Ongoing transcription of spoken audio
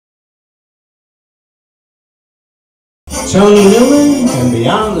Tonie Newwmann and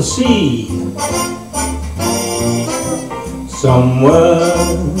Beyond the Sea. Somewhere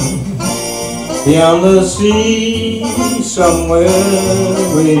beyond the sea,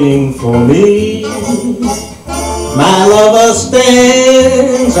 somewhere waiting for me, my lover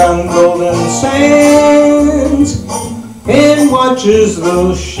stands on golden sands and watches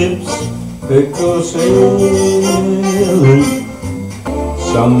those ships that go sailing.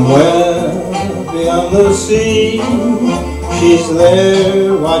 Somewhere beyond the sea, she's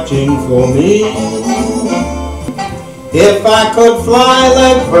there watching for me. If I could fly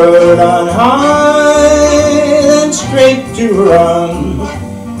like bird on high, then straight to run,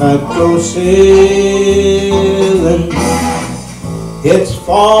 I'd go sailing. It's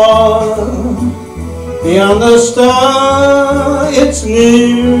far beyond the star, it's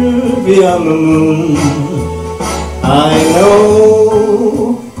near beyond the moon. I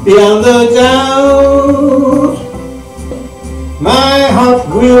know beyond the doubt, my heart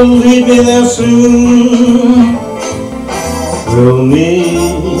will lead me there soon. We'll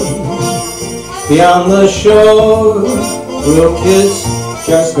meet beyond the shore, we'll kiss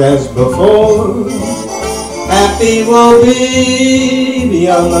just as before. Happy we'll be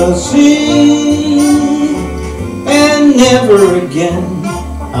beyond the sea, and never again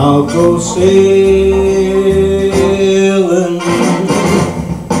I'll go sailing.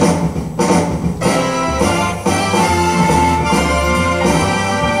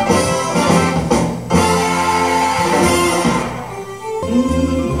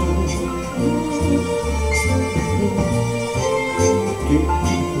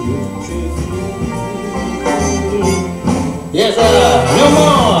 Yes, sir. No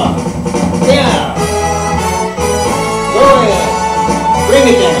more. Yeah. Go ahead. Bring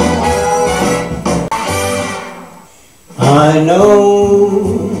it down. I know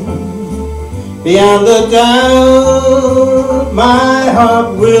beyond the doubt, my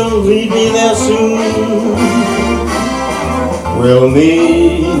heart will lead me there soon. We'll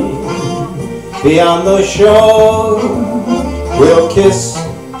meet beyond the shore, we'll kiss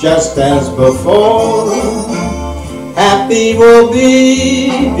just as before. Happy we'll be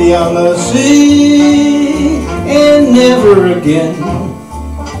beyond the sea, and never again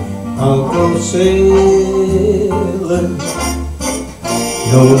I'll go sailing.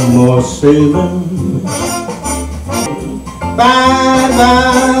 No more sailing. Bye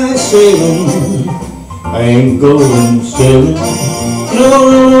bye sailing. I ain't going sailing.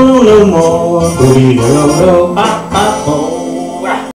 No, no more. No, no, no.